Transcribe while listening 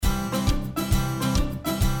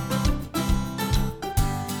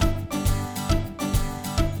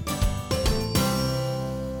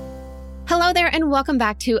Hello there, and welcome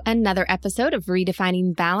back to another episode of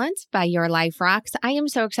Redefining Balance by Your Life Rocks. I am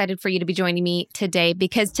so excited for you to be joining me today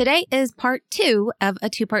because today is part 2 of a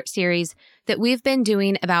 2-part series that we've been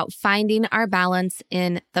doing about finding our balance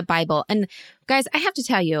in the Bible. And guys, I have to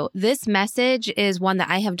tell you, this message is one that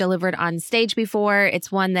I have delivered on stage before.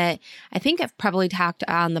 It's one that I think I've probably talked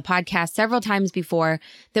on the podcast several times before,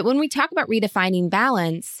 that when we talk about redefining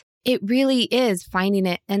balance, it really is finding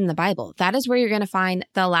it in the Bible. That is where you're going to find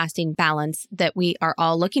the lasting balance that we are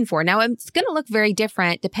all looking for. Now, it's going to look very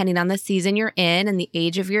different depending on the season you're in and the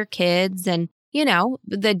age of your kids. And, you know,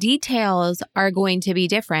 the details are going to be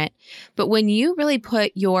different. But when you really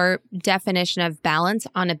put your definition of balance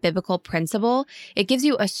on a biblical principle, it gives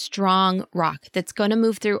you a strong rock that's going to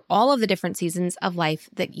move through all of the different seasons of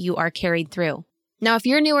life that you are carried through. Now, if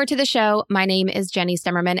you're newer to the show, my name is Jenny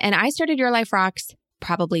Stemmerman, and I started Your Life Rocks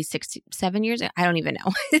probably 6-7 years. I don't even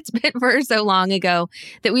know. It's been for so long ago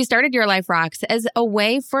that we started Your Life Rocks as a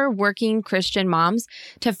way for working Christian moms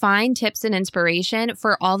to find tips and inspiration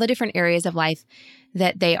for all the different areas of life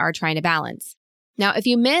that they are trying to balance. Now, if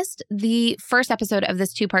you missed the first episode of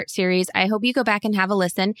this 2-part series, I hope you go back and have a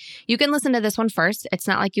listen. You can listen to this one first. It's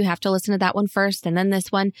not like you have to listen to that one first and then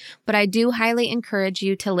this one, but I do highly encourage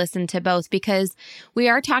you to listen to both because we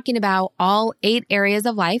are talking about all 8 areas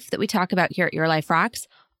of life that we talk about here at Your Life Rocks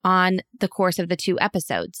on the course of the 2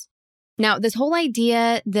 episodes. Now, this whole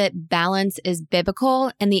idea that balance is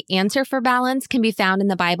biblical and the answer for balance can be found in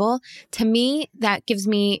the Bible, to me, that gives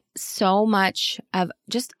me so much of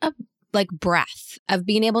just a breath of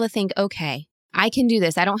being able to think, okay, I can do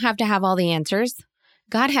this. I don't have to have all the answers.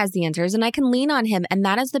 God has the answers and I can lean on him. And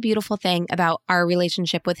that is the beautiful thing about our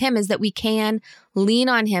relationship with him, is that we can lean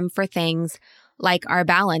on him for things like our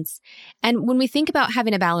balance. And when we think about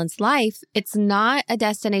having a balanced life, it's not a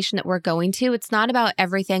destination that we're going to. It's not about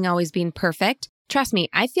everything always being perfect. Trust me,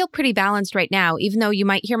 I feel pretty balanced right now, even though you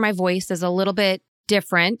might hear my voice as a little bit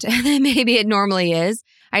different than maybe it normally is.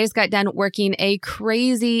 I just got done working a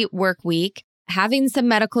crazy work week, having some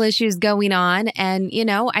medical issues going on, and, you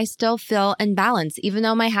know, I still feel in balance. Even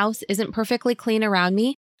though my house isn't perfectly clean around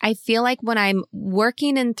me, I feel like when I'm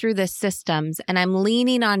working in through the systems and I'm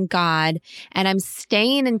leaning on God and I'm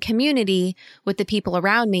staying in community with the people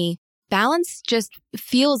around me, balance just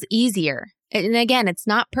feels easier. And again, it's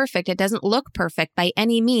not perfect. It doesn't look perfect by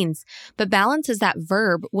any means, but balance is that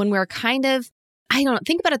verb when we're kind of,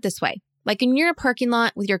 think about it this way. Like when you're in a parking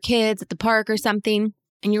lot with your kids at the park or something,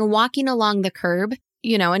 and you're walking along the curb,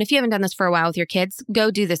 you know, and if you haven't done this for a while with your kids,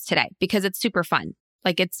 go do this today because it's super fun.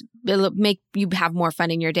 Like it'll make you have more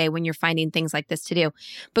fun in your day when you're finding things like this to do.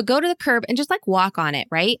 But go to the curb and just walk on it,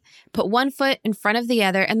 right? Put one foot in front of the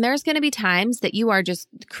other. And there's going to be times that you are just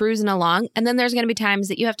cruising along. And then there's going to be times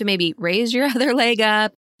that you have to maybe raise your other leg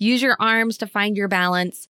up, use your arms to find your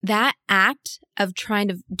balance. That act of trying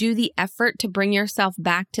to do the effort to bring yourself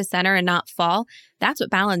back to center and not fall, that's what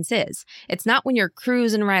balance is. It's not when you're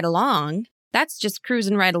cruising right along. That's just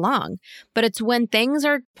cruising right along. But it's when things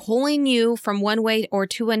are pulling you from one way or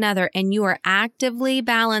to another and you are actively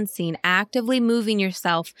balancing, actively moving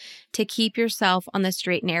yourself to keep yourself on the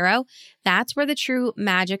straight and narrow. That's where the true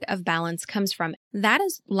magic of balance comes from. That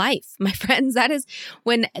is life, my friends. That is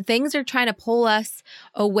when things are trying to pull us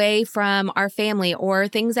away from our family or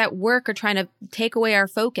things at work are trying to take away our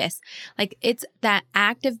focus. It's that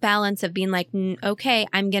active balance of being like, okay,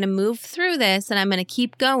 I'm going to move through this and I'm going to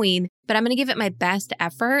keep going, but I'm going to give it my best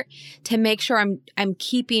effort to make sure I'm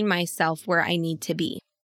keeping myself where I need to be.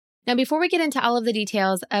 Now, before we get into all of the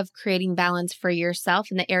details of creating balance for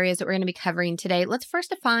yourself in the areas that we're going to be covering today, let's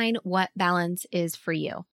first define what balance is for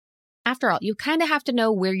you. After all, you kind of have to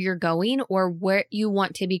know where you're going or what you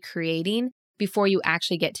want to be creating before you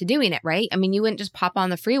actually get to doing it, right? I mean, you wouldn't just pop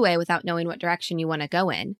on the freeway without knowing what direction you want to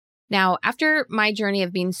go in. Now, after my journey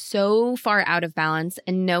of being so far out of balance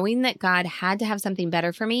and knowing that God had to have something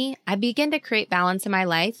better for me, I began to create balance in my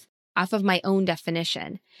life off of my own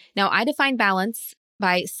definition. Now, I define balance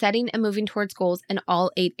by setting and moving towards goals in all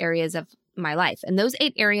 8 areas of my life. And those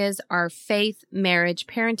 8 areas are faith, marriage,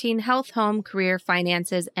 parenting, health, home, career,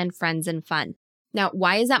 finances, and friends and fun. Now,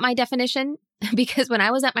 why is that my definition? Because when I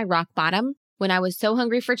was at my rock bottom, when I was so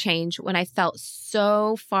hungry for change, when I felt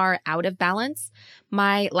so far out of balance,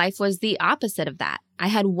 my life was the opposite of that. I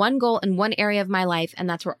had one goal in one area of my life, and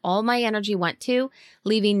that's where all my energy went to,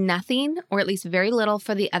 leaving nothing, or at least very little,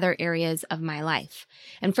 for the other areas of my life.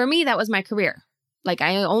 And for me, that was my career.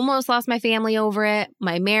 I almost lost my family over it,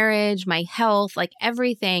 my marriage, my health,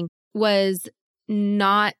 everything was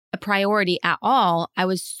not a priority at all. I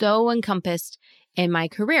was so encompassed in my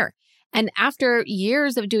career. And after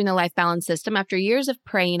years of doing the life balance system, after years of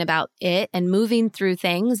praying about it and moving through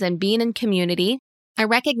things and being in community, I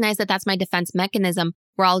recognize that that's my defense mechanism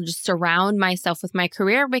where I'll just surround myself with my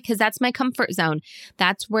career because that's my comfort zone.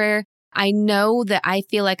 That's where I know that I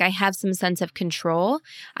feel like I have some sense of control.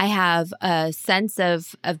 I have a sense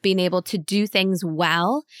of being able to do things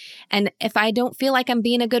well. And if I don't feel like I'm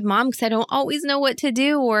being a good mom because I don't always know what to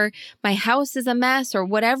do, or my house is a mess, or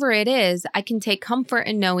whatever it is, I can take comfort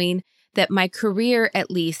in knowing that my career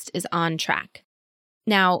at least is on track.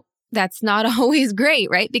 Now, that's not always great,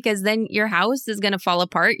 right? Because then your house is going to fall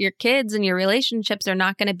apart. Your kids and your relationships are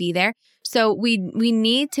not going to be there. So we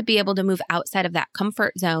need to be able to move outside of that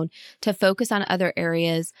comfort zone to focus on other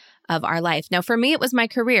areas of our life. Now, for me, it was my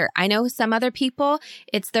career. I know some other people,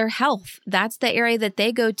 it's their health. That's the area that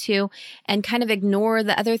they go to and kind of ignore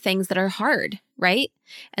the other things that are hard, right?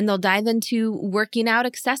 And they'll dive into working out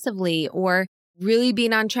excessively or really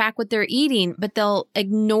being on track with their eating, but they'll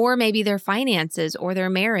ignore maybe their finances or their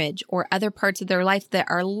marriage or other parts of their life that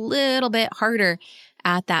are a little bit harder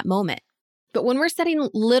at that moment. But when we're setting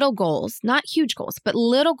little goals, not huge goals, but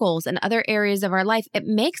little goals in other areas of our life, it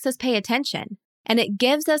makes us pay attention. And it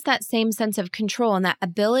gives us that same sense of control and that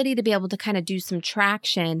ability to be able to kind of do some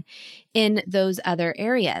traction in those other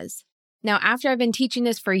areas. Now, after I've been teaching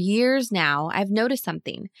this for years now, I've noticed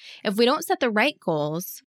something. If we don't set the right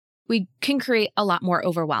goals, we can create a lot more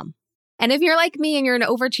overwhelm. And if you're like me and you're an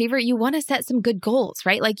overachiever, you want to set some good goals,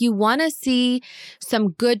 right? Like you want to see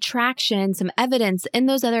some good traction, some evidence in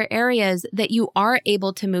those other areas that you are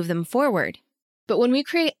able to move them forward. But when we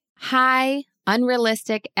create high,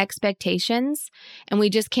 unrealistic expectations and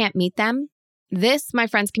we just can't meet them, this, my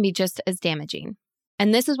friends, can be just as damaging.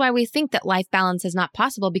 And this is why we think that life balance is not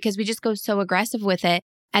possible, because we just go so aggressive with it.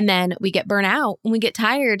 And then we get burnt out and we get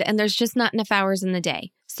tired and there's just not enough hours in the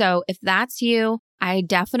day. So if that's you, I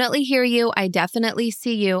definitely hear you. I definitely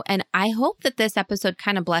see you. And I hope that this episode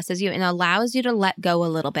kind of blesses you and allows you to let go a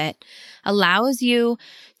little bit, allows you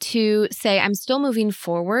to say, I'm still moving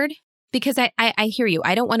forward, because I hear you.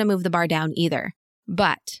 I don't want to move the bar down either.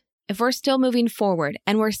 But if we're still moving forward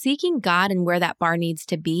and we're seeking God and where that bar needs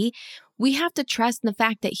to be, we have to trust in the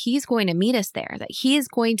fact that He's going to meet us there, that He is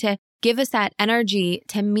going to give us that energy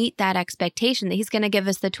to meet that expectation, that He's going to give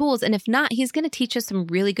us the tools. And if not, He's going to teach us some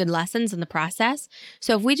really good lessons in the process.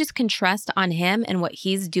 So if we just can trust on Him and what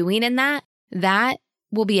He's doing in that, that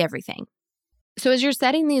will be everything. So as you're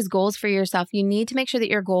setting these goals for yourself, you need to make sure that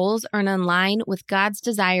your goals are in line with God's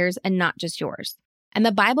desires and not just yours. And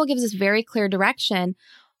the Bible gives us very clear direction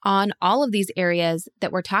on all of these areas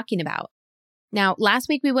that we're talking about. Now, last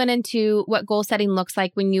week we went into what goal setting looks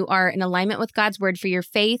like when you are in alignment with God's word for your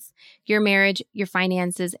faith, your marriage, your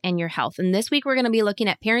finances, and your health. And this week we're going to be looking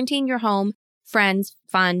at parenting, your home, friends,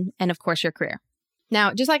 fun, and of course your career.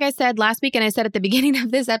 Now, just like I said last week and I said at the beginning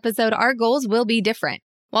of this episode, our goals will be different.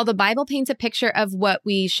 While the Bible paints a picture of what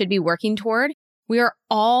we should be working toward, we are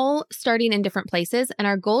all starting in different places, and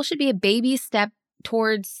our goal should be a baby step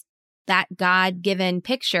towards that God-given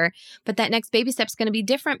picture, but that next baby step is going to be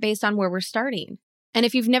different based on where we're starting. And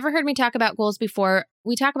if you've never heard me talk about goals before,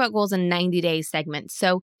 we talk about goals in 90-day segments.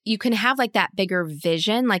 So you can have like that bigger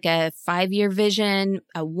vision, like a 5-year vision,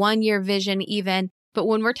 a 1-year vision even. But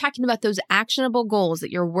when we're talking about those actionable goals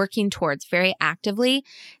that you're working towards very actively,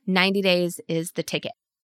 90 days is the ticket.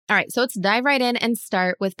 All right, so let's dive right in and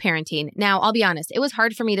start with parenting. Now, I'll be honest, it was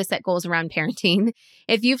hard for me to set goals around parenting.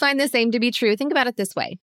 If you find the same to be true, think about it this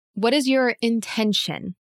way. What is your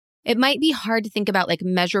intention? It might be hard to think about like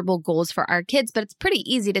measurable goals for our kids, but it's pretty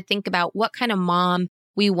easy to think about what kind of mom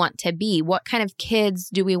we want to be. What kind of kids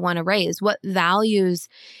do we want to raise? What values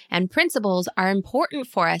and principles are important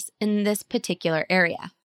for us in this particular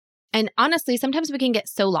area? And honestly, sometimes we can get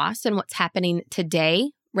so lost in what's happening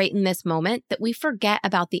today, right in this moment, that we forget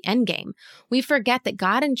about the end game. We forget that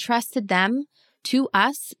God entrusted them to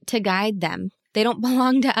us to guide them. They don't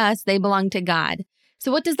belong to us, they belong to God.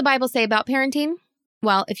 So what does the Bible say about parenting?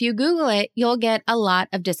 Well, if you Google it, you'll get a lot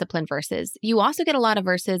of discipline verses. You also get a lot of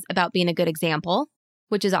verses about being a good example,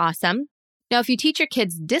 which is awesome. Now, if you teach your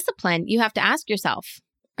kids discipline, you have to ask yourself,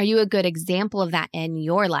 are you a good example of that in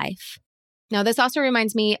your life? Now, this also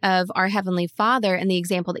reminds me of our Heavenly Father and the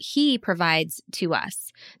example that He provides to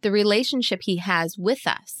us, the relationship He has with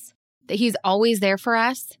us, that He's always there for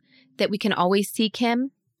us, that we can always seek Him.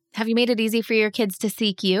 Have you made it easy for your kids to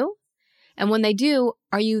seek you? And when they do,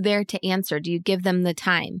 are you there to answer? Do you give them the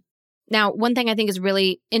time? Now, one thing I think is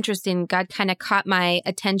really interesting, God kind of caught my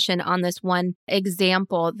attention on this one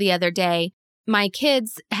example the other day. My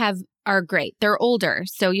kids are great. They're older,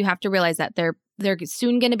 so you have to realize that they're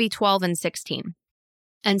soon going to be 12 and 16.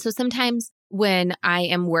 And so sometimes when I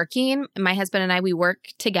am working. My husband and I, we work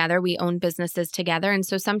together. We own businesses together. And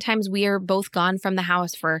so sometimes we are both gone from the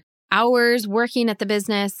house for hours working at the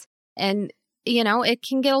business. And, it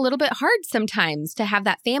can get a little bit hard sometimes to have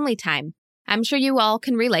that family time. I'm sure you all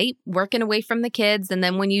can relate, working away from the kids. And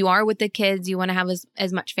then when you are with the kids, you want to have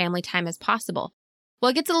as much family time as possible. Well,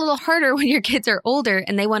 it gets a little harder when your kids are older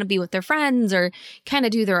and they want to be with their friends or kind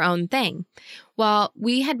of do their own thing. Well,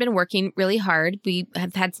 we had been working really hard. We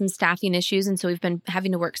have had some staffing issues, and so we've been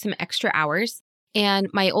having to work some extra hours. And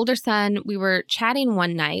my older son, we were chatting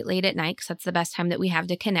one night, late at night, because that's the best time that we have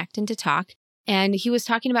to connect and to talk. And he was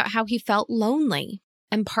talking about how he felt lonely.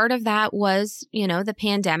 And part of that was, the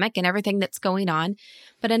pandemic and everything that's going on.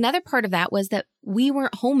 But another part of that was that we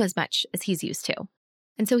weren't home as much as he's used to.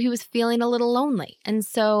 And so he was feeling a little lonely. And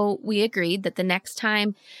so we agreed that the next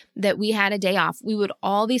time that we had a day off, we would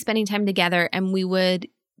all be spending time together and we would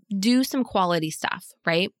do some quality stuff,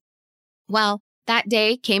 right? Well, that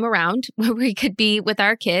day came around where we could be with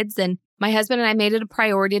our kids, and my husband and I made it a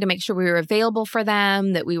priority to make sure we were available for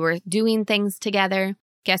them, that we were doing things together.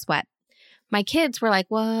 Guess what? My kids were like,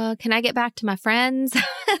 well, can I get back to my friends?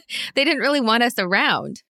 They didn't really want us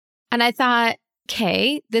around. And I thought,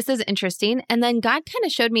 okay, this is interesting. And then God kind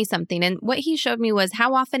of showed me something. And what he showed me was,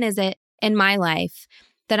 how often is it in my life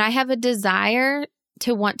that I have a desire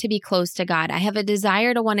to want to be close to God? I have a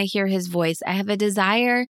desire to want to hear his voice. I have a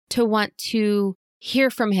desire to want to hear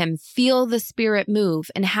from him, feel the Spirit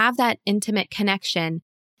move, and have that intimate connection.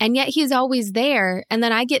 And yet he's always there. And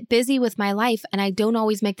then I get busy with my life and I don't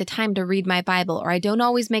always make the time to read my Bible, or I don't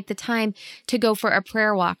always make the time to go for a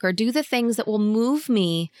prayer walk or do the things that will move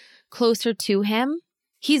me closer to him.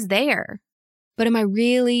 He's there. But am I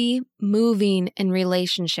really moving in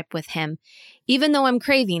relationship with him, even though I'm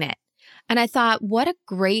craving it? And I thought, what a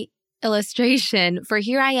great illustration for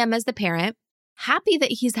here I am as the parent, happy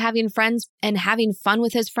that he's having friends and having fun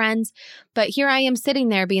with his friends. But here I am sitting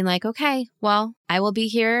there being like, okay, well, I will be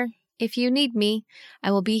here if you need me. I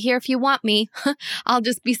will be here if you want me. I'll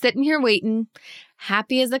just be sitting here waiting,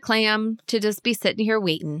 happy as a clam to just be sitting here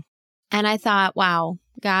waiting. And I thought, wow,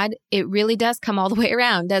 God, it really does come all the way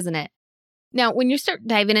around, doesn't it? Now, when you start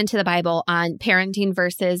diving into the Bible on parenting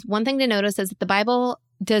verses, one thing to notice is that the Bible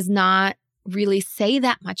does not really say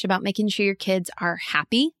that much about making sure your kids are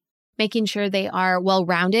happy, making sure they are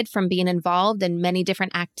well-rounded from being involved in many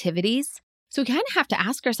different activities. So we kind of have to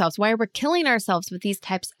ask ourselves why we're killing ourselves with these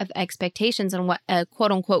types of expectations and what a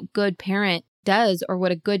quote-unquote good parent does or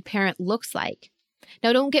what a good parent looks like.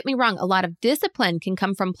 Now, don't get me wrong. A lot of discipline can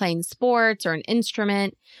come from playing sports or an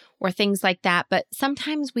instrument or things like that. But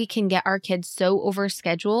sometimes we can get our kids so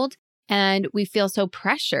overscheduled and we feel so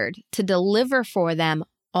pressured to deliver for them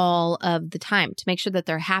all of the time, to make sure that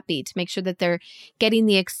they're happy, to make sure that they're getting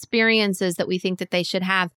the experiences that we think that they should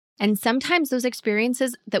have. And sometimes those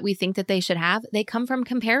experiences that we think that they should have, they come from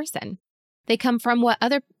comparison. They come from what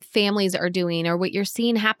other families are doing or what you're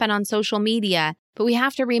seeing happen on social media. But we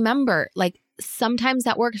have to remember, sometimes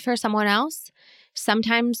that works for someone else.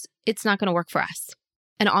 Sometimes it's not going to work for us.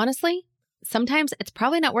 And honestly, sometimes it's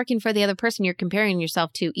probably not working for the other person you're comparing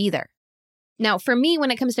yourself to either. Now, for me,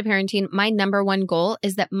 when it comes to parenting, my number one goal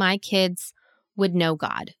is that my kids would know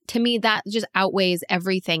God. To me, that just outweighs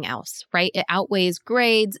everything else, right? It outweighs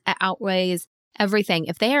grades. It outweighs everything.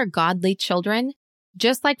 If they are godly children,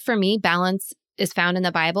 just like for me, balance is found in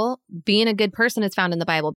the Bible. Being a good person is found in the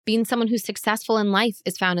Bible. Being someone who's successful in life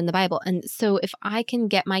is found in the Bible. And so if I can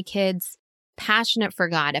get my kids passionate for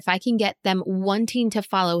God, if I can get them wanting to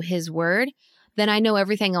follow his word, then I know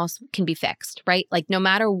everything else can be fixed, right? No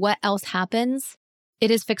matter what else happens, it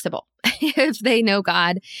is fixable if they know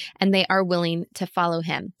God and they are willing to follow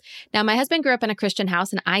him. Now, my husband grew up in a Christian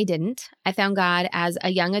house and I didn't. I found God as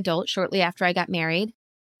a young adult shortly after I got married.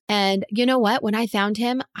 And you know what? When I found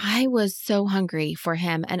him, I was so hungry for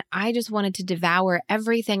him and I just wanted to devour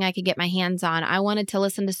everything I could get my hands on. I wanted to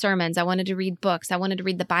listen to sermons. I wanted to read books. I wanted to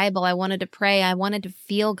read the Bible. I wanted to pray. I wanted to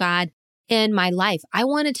feel God in my life. I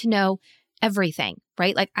wanted to know everything,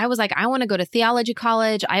 right? I want to go to theology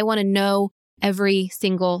college. I want to know every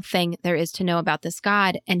single thing there is to know about this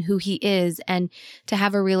God and who he is and to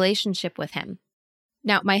have a relationship with him.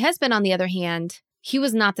 Now, my husband, on the other hand, he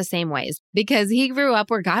was not the same ways because he grew up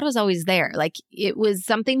where God was always there. It was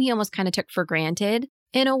something he almost kind of took for granted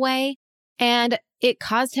in a way. And it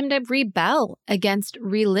caused him to rebel against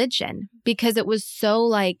religion because it was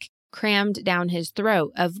so crammed down his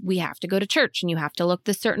throat of we have to go to church and you have to look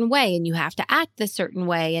this certain way and you have to act this certain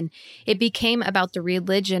way. And it became about the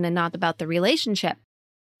religion and not about the relationship.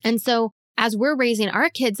 And so as we're raising our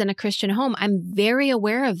kids in a Christian home, I'm very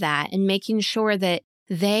aware of that and making sure that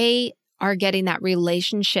they are getting that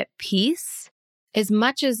relationship piece, as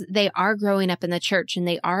much as they are growing up in the church and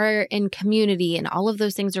they are in community and all of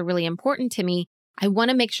those things are really important to me, I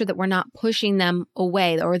want to make sure that we're not pushing them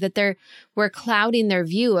away or that we're clouding their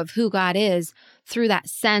view of who God is through that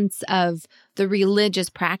sense of the religious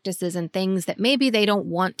practices and things that maybe they don't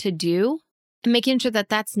want to do, and making sure that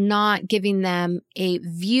that's not giving them a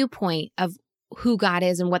viewpoint of who God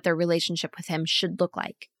is and what their relationship with him should look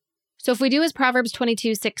like. So if we do as Proverbs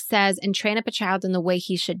 22:6 says, and train up a child in the way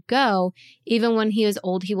he should go, even when he is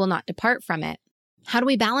old, he will not depart from it. How do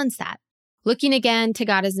we balance that? Looking again to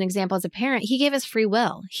God as an example as a parent, he gave us free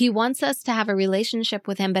will. He wants us to have a relationship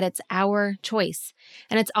with him, but it's our choice.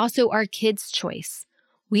 And it's also our kids' choice.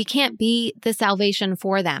 We can't be the salvation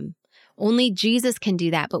for them. Only Jesus can do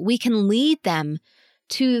that, but we can lead them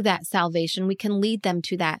to that salvation. We can lead them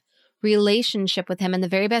to that relationship with him. And the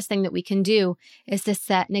very best thing that we can do is to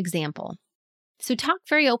set an example. So talk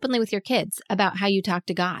very openly with your kids about how you talk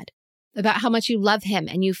to God, about how much you love him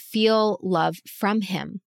and you feel love from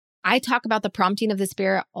him. I talk about the prompting of the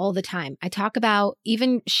Spirit all the time. I talk about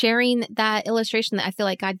even sharing that illustration that I feel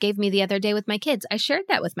like God gave me the other day with my kids. I shared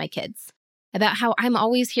that with my kids about how I'm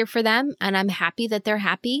always here for them and I'm happy that they're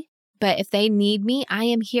happy. But if they need me, I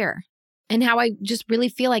am here. And how I just really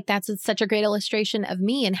feel like that's such a great illustration of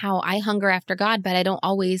me and how I hunger after God, but I don't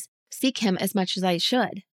always seek him as much as I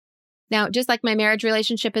should. Now, just like my marriage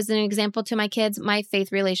relationship is an example to my kids, my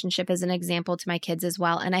faith relationship is an example to my kids as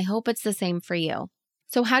well. And I hope it's the same for you.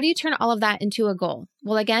 So how do you turn all of that into a goal?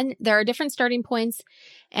 Well, again, there are different starting points,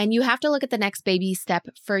 and you have to look at the next baby step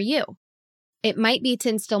for you. It might be to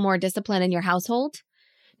instill more discipline in your household.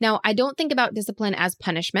 Now, I don't think about discipline as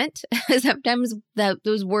punishment. Sometimes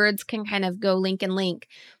those words can kind of go link and link,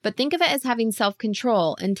 but think of it as having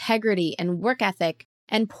self-control, integrity, and work ethic,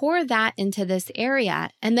 and pour that into this area.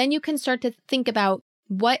 And then you can start to think about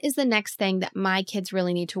what is the next thing that my kids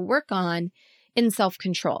really need to work on in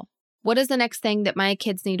self-control. What is the next thing that my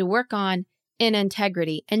kids need to work on in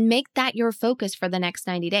integrity? And make that your focus for the next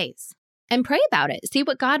 90 days. And pray about it. See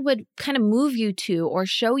what God would kind of move you to or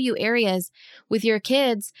show you areas with your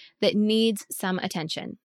kids that needs some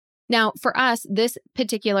attention. Now, for us, this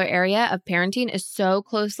particular area of parenting is so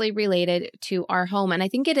closely related to our home. And I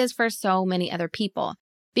think it is for so many other people.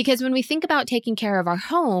 Because when we think about taking care of our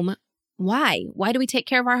home, why? Why do we take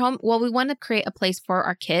care of our home? Well, we want to create a place for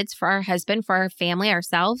our kids, for our husband, for our family,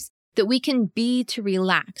 ourselves, that we can be to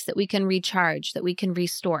relax, that we can recharge, that we can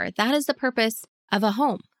restore. That is the purpose of a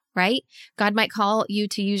home, right? God might call you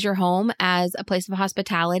to use your home as a place of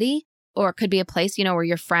hospitality, or it could be a place, where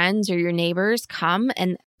your friends or your neighbors come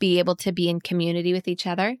and be able to be in community with each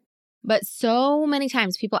other. But so many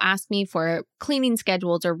times people ask me for cleaning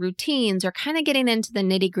schedules or routines or kind of getting into the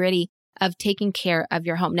nitty-gritty of taking care of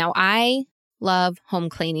your home. Now, I love home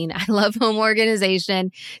cleaning. I love home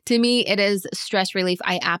organization. To me, it is stress relief.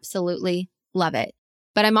 I absolutely love it.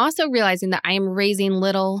 But I'm also realizing that I am raising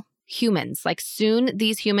little humans. Like soon,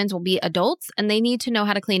 these humans will be adults and they need to know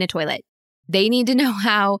how to clean a toilet. They need to know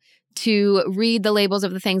how to read the labels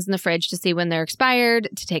of the things in the fridge to see when they're expired,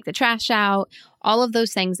 to take the trash out, all of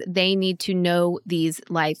those things. They need to know these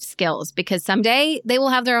life skills because someday they will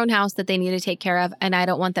have their own house that they need to take care of. And I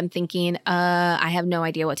don't want them thinking, I have no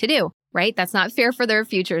idea what to do, right? That's not fair for their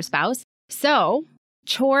future spouse. So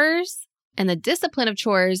chores and the discipline of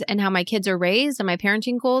chores and how my kids are raised and my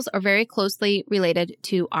parenting goals are very closely related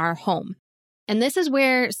to our home. And this is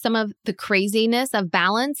where some of the craziness of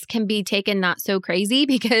balance can be taken not so crazy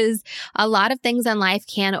because a lot of things in life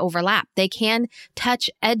can overlap. They can touch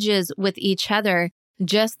edges with each other,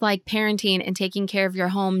 just like parenting and taking care of your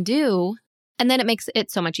home do. And then it makes it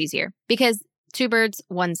so much easier because two birds,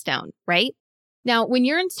 one stone, right? Now, when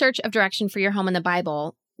you're in search of direction for your home in the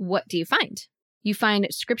Bible, what do you find? You find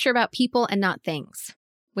scripture about people and not things,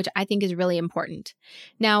 which I think is really important.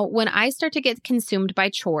 Now, when I start to get consumed by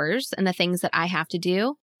chores and the things that I have to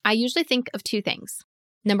do, I usually think of two things.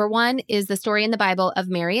 Number one is the story in the Bible of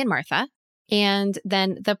Mary and Martha, and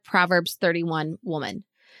then the Proverbs 31 woman.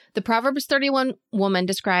 The Proverbs 31 woman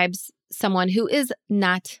describes someone who is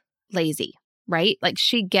not lazy, right? Like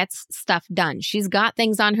she gets stuff done. She's got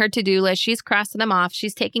things on her to-do list. She's crossing them off.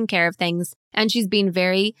 She's taking care of things, and she's being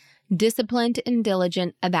very disciplined and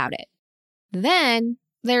diligent about it. Then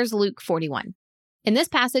there's Luke 41. In this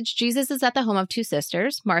passage, Jesus is at the home of two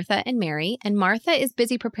sisters, Martha and Mary, and Martha is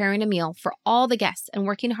busy preparing a meal for all the guests and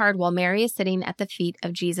working hard while Mary is sitting at the feet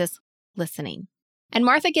of Jesus listening. And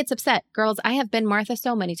Martha gets upset. Girls, I have been Martha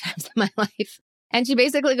so many times in my life. And she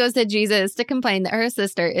basically goes to Jesus to complain that her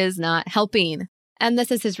sister is not helping. And this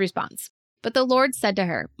is his response. But the Lord said to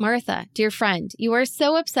her, Martha, dear friend, you are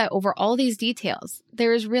so upset over all these details.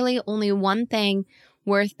 There is really only one thing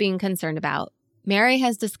worth being concerned about. Mary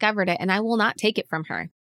has discovered it, and I will not take it from her.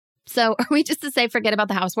 So are we just to say forget about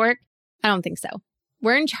the housework? I don't think so.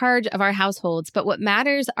 We're in charge of our households, but what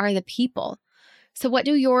matters are the people. So what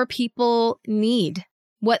do your people need?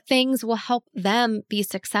 What things will help them be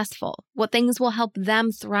successful? What things will help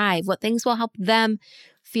them thrive? What things will help them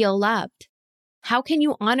feel loved? How can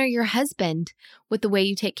you honor your husband with the way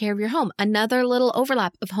you take care of your home? Another little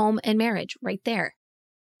overlap of home and marriage right there.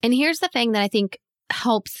 And here's the thing that I think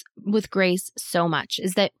helps with Grace so much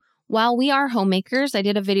is that while we are homemakers, I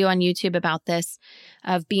did a video on YouTube about this,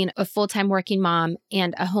 of being a full-time working mom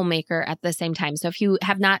and a homemaker at the same time. So if you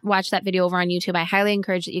have not watched that video over on YouTube, I highly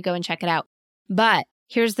encourage that you go and check it out. But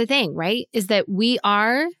here's the thing, right? Is that we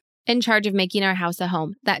are in charge of making our house a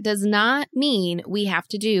home. That does not mean we have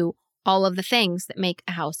to do all of the things that make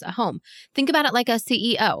a house a home. Think about it like a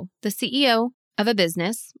CEO. The CEO of a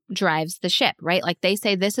business drives the ship, right? Like they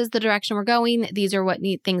say, this is the direction we're going. These are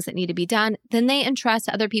things that need to be done. Then they entrust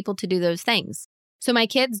other people to do those things. So my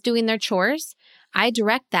kids doing their chores, I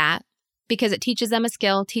direct that because it teaches them a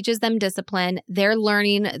skill, teaches them discipline. They're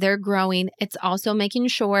learning, they're growing. It's also making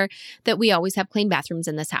sure that we always have clean bathrooms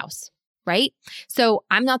in this house, right? So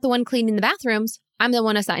I'm not the one cleaning the bathrooms. I'm the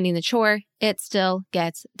one assigning the chore. It still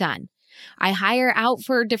gets done. I hire out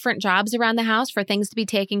for different jobs around the house for things to be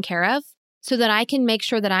taken care of so that I can make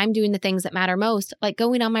sure that I'm doing the things that matter most, like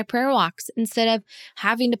going on my prayer walks instead of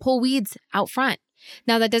having to pull weeds out front.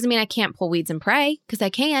 Now, that doesn't mean I can't pull weeds and pray, because I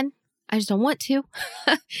can. I just don't want to.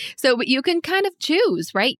 But you can kind of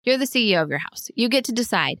choose, right? You're the CEO of your house. You get to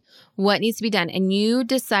decide what needs to be done, and you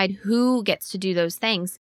decide who gets to do those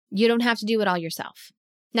things. You don't have to do it all yourself.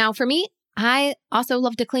 Now, for me, I also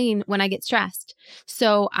love to clean when I get stressed.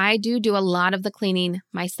 So I do a lot of the cleaning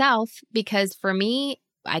myself because for me,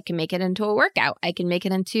 I can make it into a workout. I can make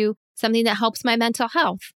it into something that helps my mental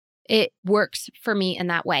health. It works for me in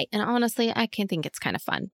that way. And honestly, I can think it's kind of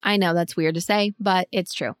fun. I know that's weird to say, but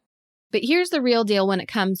it's true. But here's the real deal when it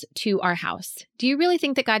comes to our house. Do you really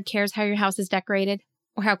think that God cares how your house is decorated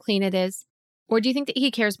or how clean it is? Or do you think that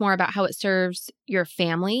He cares more about how it serves your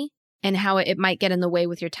family and how it might get in the way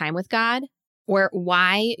with your time with God, or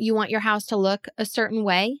why you want your house to look a certain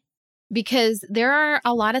way? Because there are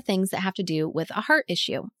a lot of things that have to do with a heart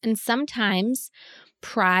issue. And sometimes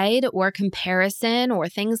pride or comparison or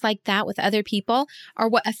things like that with other people are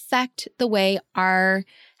what affect the way our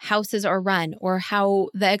houses are run or how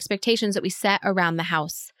the expectations that we set around the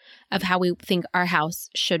house of how we think our house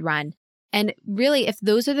should run. And really, if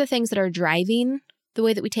those are the things that are driving the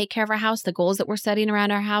way that we take care of our house, the goals that we're setting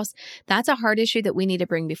around our house, that's a heart issue that we need to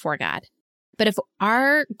bring before God. But if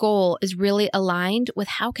our goal is really aligned with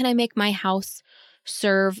how can I make my house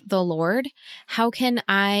serve the Lord? How can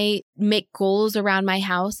I make goals around my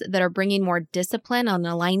house that are bringing more discipline and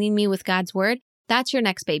aligning me with God's word? That's your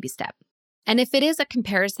next baby step. And if it is a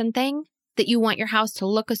comparison thing, that you want your house to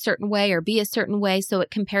look a certain way or be a certain way so it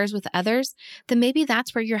compares with others, then maybe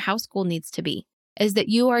that's where your house goal needs to be, is that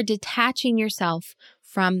you are detaching yourself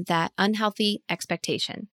from that unhealthy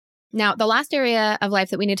expectation. Now, the last area of life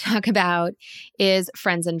that we need to talk about is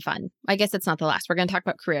friends and fun. I guess it's not the last. We're going to talk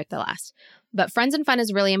about career at the last. But friends and fun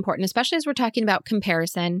is really important, especially as we're talking about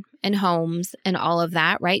comparison and homes and all of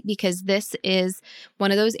that, right? Because this is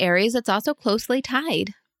one of those areas that's also closely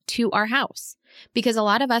tied to our house. Because a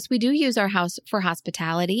lot of us, we do use our house for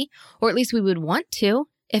hospitality, or at least we would want to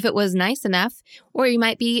if it was nice enough. Or you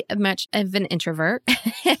might be much of an introvert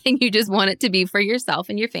and you just want it to be for yourself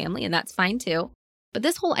and your family, and that's fine too. But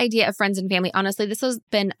this whole idea of friends and family, honestly, this has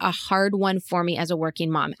been a hard one for me as a working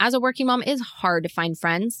mom. As a working mom, it's hard to find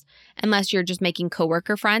friends unless you're just making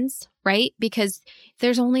coworker friends, right? Because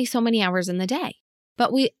there's only so many hours in the day.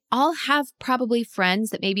 But we all have probably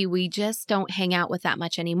friends that maybe we just don't hang out with that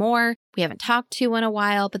much anymore. We haven't talked to in a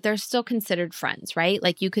while, but they're still considered friends, right?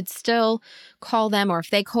 Like you could still call them, or if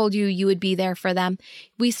they called you, you would be there for them.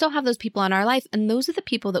 We still have those people in our life, and those are the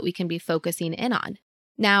people that we can be focusing in on.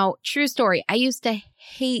 Now, true story, I used to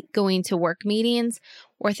hate going to work meetings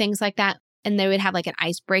or things like that. And they would have like an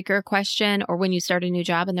icebreaker question, or when you start a new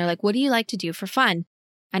job and they're like, what do you like to do for fun?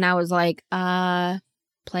 And I was like,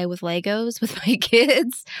 play with Legos with my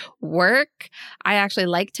kids, work. I actually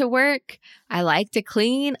like to work. I like to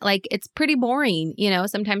clean. Like it's pretty boring. You know,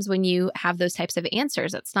 sometimes when you have those types of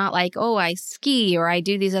answers, it's not like, oh, I ski or I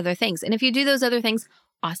do these other things. And if you do those other things,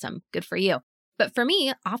 awesome. Good for you. But for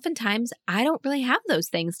me, oftentimes I don't really have those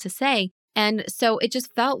things to say. And so it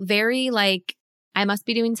just felt very like I must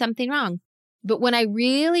be doing something wrong. But when I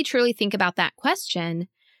really truly think about that question,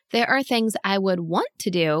 there are things I would want to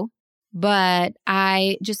do but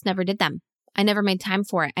I just never did them. I never made time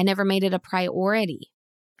for it. I never made it a priority.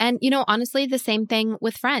 And, honestly, the same thing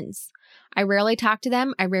with friends. I rarely talked to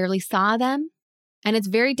them. I rarely saw them. And it's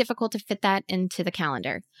very difficult to fit that into the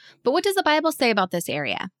calendar. But what does the Bible say about this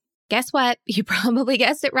area? Guess what? You probably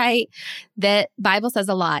guessed it right. The Bible says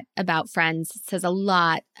a lot about friends. It says a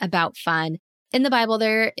lot about fun. In the Bible,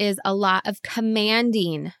 there is a lot of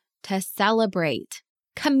commanding to celebrate.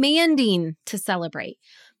 Commanding to celebrate.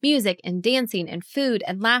 Music and dancing and food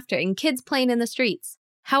and laughter and kids playing in the streets.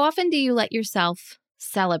 How often do you let yourself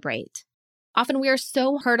celebrate? Often we are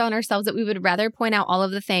so hard on ourselves that we would rather point out all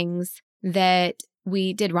of the things that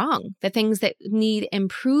we did wrong, the things that need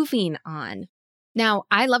improving on. Now,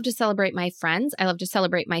 I love to celebrate my friends. I love to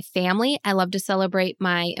celebrate my family. I love to celebrate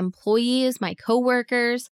my employees, my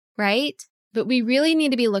coworkers, right? But we really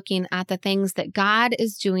need to be looking at the things that God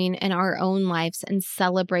is doing in our own lives and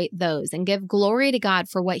celebrate those and give glory to God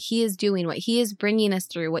for what He is doing, what He is bringing us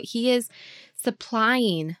through, what He is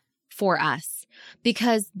supplying for us.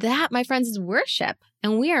 Because that, my friends, is worship.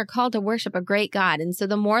 And we are called to worship a great God. And so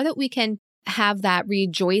the more that we can have that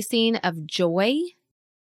rejoicing of joy,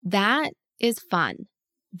 that is fun.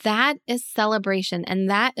 That is celebration. And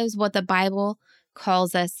that is what the Bible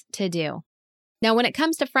calls us to do. Now, when it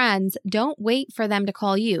comes to friends, don't wait for them to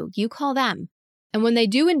call you. You call them. And when they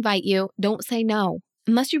do invite you, don't say no,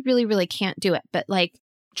 unless you really, really can't do it. But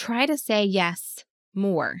try to say yes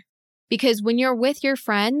more. Because when you're with your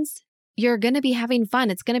friends, you're going to be having fun.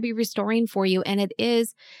 It's going to be restoring for you. And it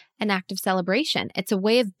is an act of celebration. It's a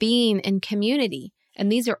way of being in community.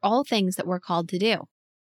 And these are all things that we're called to do.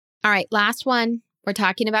 All right, last one. We're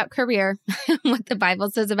talking about career, what the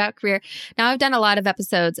Bible says about career. Now, I've done a lot of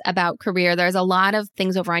episodes about career. There's a lot of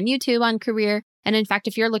things over on YouTube on career. And in fact,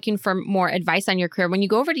 if you're looking for more advice on your career, when you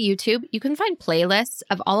go over to YouTube, you can find playlists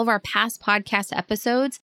of all of our past podcast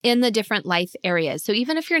episodes in the different life areas. So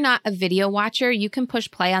even if you're not a video watcher, you can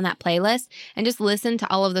push play on that playlist and just listen to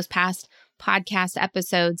all of those past podcast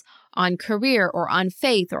episodes on career or on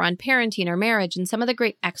faith or on parenting or marriage and some of the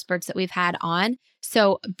great experts that we've had on.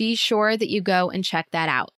 So be sure that you go and check that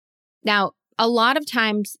out. Now, a lot of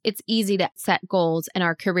times it's easy to set goals in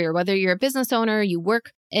our career, whether you're a business owner, you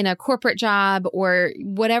work in a corporate job, or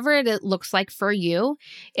whatever it looks like for you,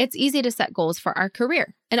 it's easy to set goals for our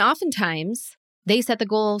career. And oftentimes they set the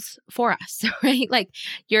goals for us, right?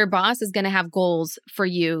 Your boss is going to have goals for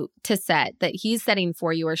you to set that he's setting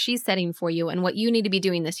for you or she's setting for you and what you need to be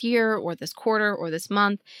doing this year or this quarter or this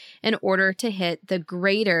month in order to hit the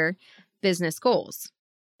greater business goals.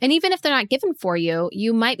 And even if they're not given for you,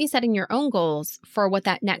 you might be setting your own goals for what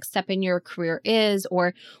that next step in your career is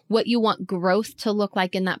or what you want growth to look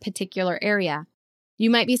like in that particular area. You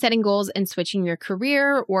might be setting goals and switching your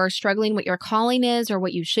career or struggling what your calling is or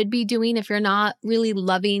what you should be doing if you're not really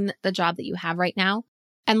loving the job that you have right now.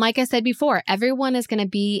 And like I said before, everyone is going to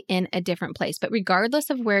be in a different place. But regardless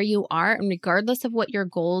of where you are and regardless of what your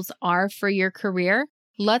goals are for your career,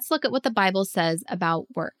 let's look at what the Bible says about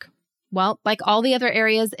work. Well, like all the other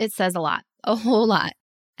areas, it says a lot, a whole lot.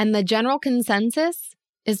 And the general consensus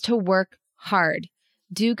is to work hard.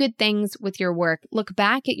 Do good things with your work. Look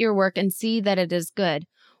back at your work and see that it is good.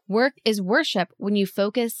 Work is worship when you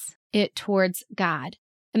focus it towards God.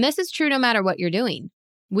 And this is true no matter what you're doing.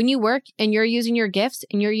 When you work and you're using your gifts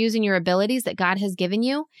and you're using your abilities that God has given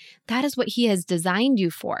you, that is what He has designed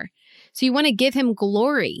you for. So you want to give Him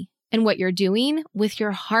glory in what you're doing with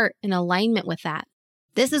your heart in alignment with that.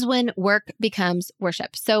 This is when work becomes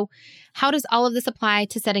worship. So how does all of this apply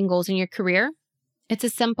to setting goals in your career? It's a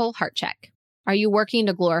simple heart check. Are you working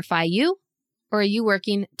to glorify you or are you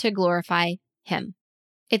working to glorify Him?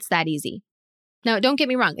 It's that easy. Now, don't get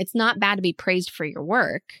me wrong. It's not bad to be praised for your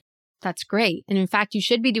work. That's great. And in fact, you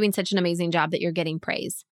should be doing such an amazing job that you're getting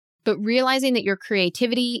praise. But realizing that your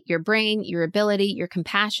creativity, your brain, your ability, your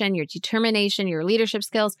compassion, your determination, your leadership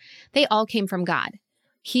skills, they all came from God.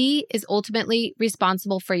 He is ultimately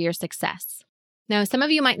responsible for your success. Now, some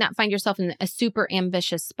of you might not find yourself in a super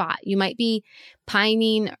ambitious spot. You might be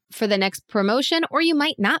pining for the next promotion, or you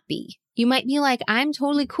might not be. You might be like, I'm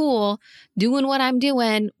totally cool doing what I'm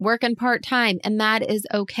doing, working part-time, and that is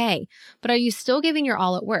okay. But are you still giving your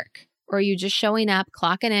all at work? Or are you just showing up,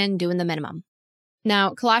 clocking in, doing the minimum?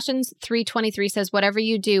 Now, Colossians 3:23 says, whatever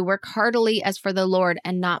you do, work heartily as for the Lord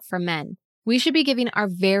and not for men. We should be giving our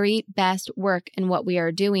very best work in what we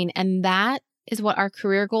are doing, and that is what our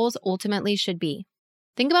career goals ultimately should be.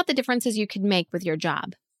 Think about the differences you could make with your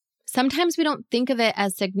job. Sometimes we don't think of it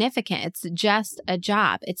as significant. It's just a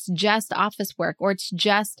job. It's just office work, or it's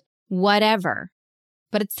just whatever,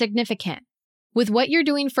 but it's significant. With what you're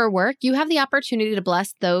doing for work, you have the opportunity to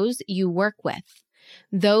bless those you work with,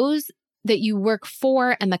 those that you work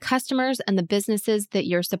for and the customers and the businesses that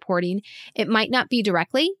you're supporting. It might not be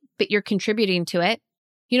directly, but you're contributing to it.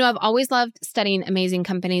 You know, I've always loved studying amazing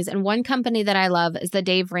companies, and one company that I love is the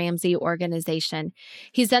Dave Ramsey organization.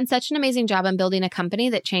 He's done such an amazing job on building a company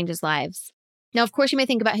that changes lives. Now, of course, you may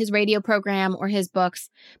think about his radio program or his books,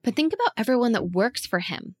 but think about everyone that works for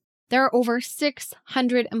him. There are over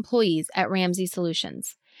 600 employees at Ramsey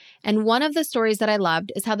Solutions. And one of the stories that I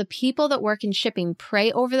loved is how the people that work in shipping pray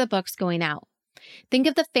over the books going out. Think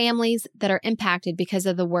of the families that are impacted because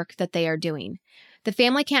of the work that they are doing. The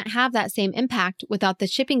family can't have that same impact without the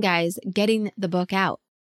shipping guys getting the book out.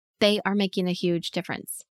 They are making a huge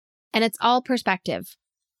difference. And it's all perspective.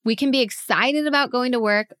 We can be excited about going to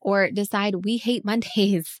work or decide we hate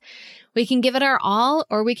Mondays. We can give it our all,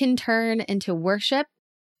 or we can turn into worship.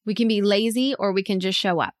 We can be lazy, or we can just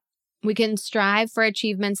show up. We can strive for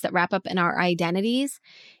achievements that wrap up in our identities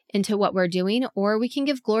into what we're doing, or we can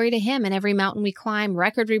give glory to Him in every mountain we climb,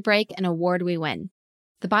 record we break, and award we win.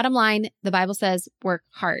 The bottom line, the Bible says, work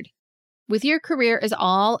hard. With your career, as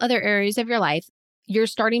all other areas of your life, your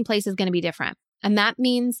starting place is going to be different. And that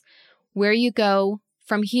means where you go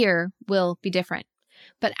from here will be different.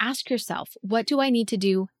 But ask yourself, what do I need to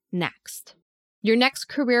do next? Your next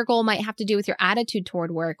career goal might have to do with your attitude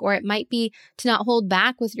toward work, or it might be to not hold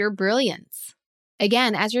back with your brilliance.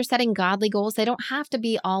 Again, as you're setting godly goals, they don't have to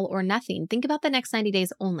be all or nothing. Think about the next 90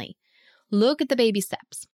 days only. Look at the baby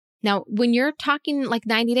steps. Now, when you're talking like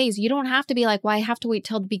 90 days, you don't have to be like, well, I have to wait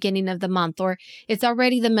till the beginning of the month, or it's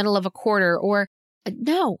already the middle of a quarter, or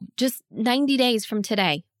no, just 90 days from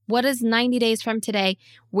today. What is 90 days from today?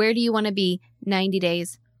 Where do you want to be 90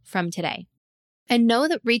 days from today? And know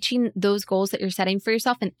that reaching those goals that you're setting for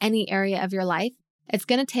yourself in any area of your life, it's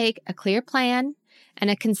going to take a clear plan and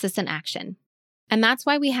a consistent action. And that's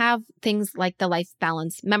why we have things like the Life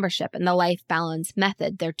Balance membership and the Life Balance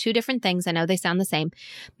method. They're two different things. I know they sound the same.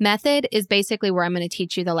 Method is basically where I'm going to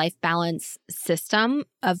teach you the Life Balance system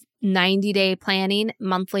of 90-day planning,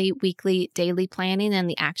 monthly, weekly, daily planning, and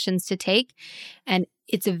the actions to take. And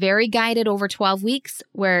it's very guided over 12 weeks,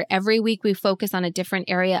 where every week we focus on a different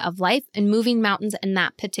area of life and moving mountains in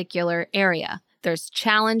that particular area. There's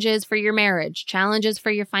challenges for your marriage, challenges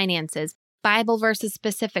for your finances, Bible verses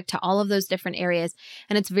specific to all of those different areas.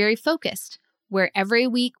 And it's very focused, where every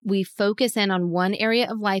week we focus in on one area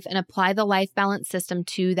of life and apply the Life Balance system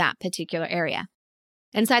to that particular area.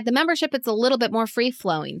 Inside the membership, it's a little bit more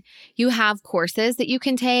free-flowing. You have courses that you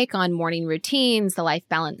can take on morning routines, the Life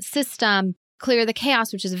Balance system, Clear the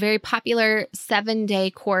Chaos, which is a very popular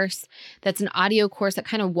 7-day course that's an audio course that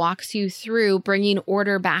kind of walks you through bringing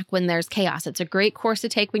order back when there's chaos. It's a great course to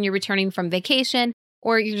take when you're returning from vacation,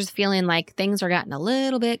 or you're just feeling like things are getting a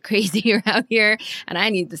little bit crazier out here and I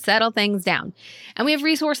need to settle things down. And we have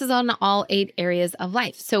resources on all 8 areas of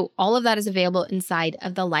life. So all of that is available inside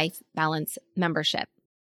of the Life Balance membership.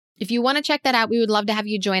 If you want to check that out, we would love to have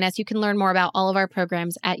you join us. You can learn more about all of our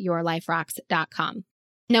programs at yourliferocks.com.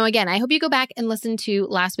 Now, again, I hope you go back and listen to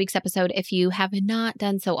last week's episode if you have not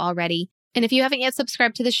done so already. And if you haven't yet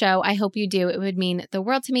subscribed to the show, I hope you do. It would mean the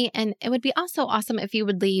world to me. And it would be also awesome if you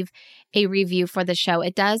would leave a review for the show.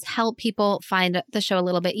 It does help people find the show a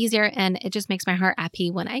little bit easier, and it just makes my heart happy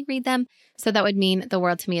when I read them. So that would mean the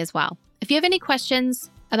world to me as well. If you have any questions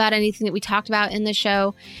about anything that we talked about in the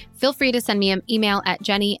show, feel free to send me an email at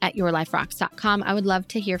jenny@yourliferocks.com. I would love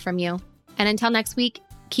to hear from you. And until next week,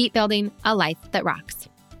 keep building a life that rocks.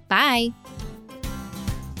 Bye.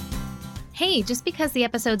 Hey, just because the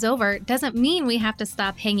episode's over doesn't mean we have to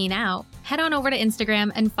stop hanging out. Head on over to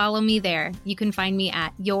Instagram and follow me there. You can find me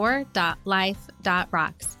at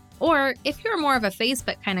your.life.rocks. Or if you're more of a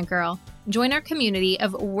Facebook kind of girl, join our community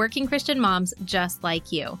of working Christian moms just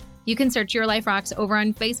like you. You can search Your Life Rocks over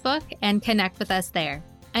on Facebook and connect with us there.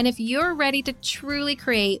 And if you're ready to truly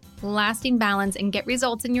create lasting balance and get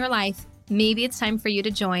results in your life, maybe it's time for you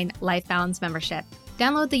to join Life Balance membership.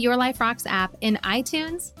 Download the Your Life Rocks app in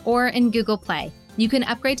iTunes or in Google Play. You can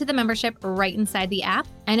upgrade to the membership right inside the app.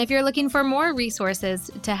 And if you're looking for more resources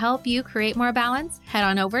to help you create more balance, head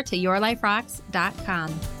on over to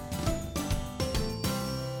yourliferocks.com.